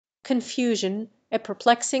Confusion, a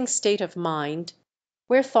perplexing state of mind,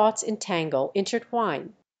 where thoughts entangle,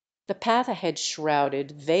 intertwine, the path ahead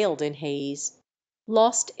shrouded, veiled in haze,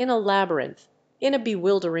 lost in a labyrinth, in a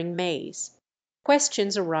bewildering maze.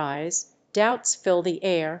 Questions arise, doubts fill the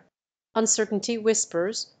air, uncertainty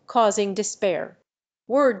whispers, causing despair.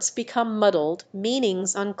 Words become muddled,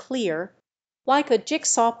 meanings unclear, like a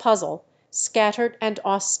jigsaw puzzle, scattered and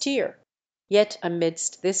austere. Yet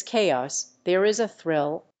amidst this chaos there is a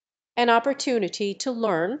thrill, an opportunity to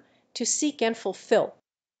learn, to seek and fulfill.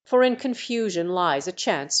 For in confusion lies a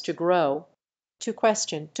chance to grow, to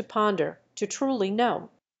question, to ponder, to truly know.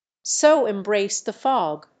 So embrace the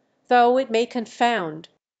fog, though it may confound,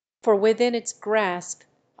 for within its grasp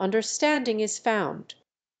understanding is found.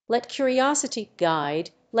 Let curiosity guide,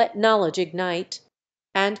 let knowledge ignite,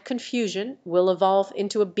 and confusion will evolve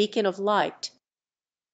into a beacon of light.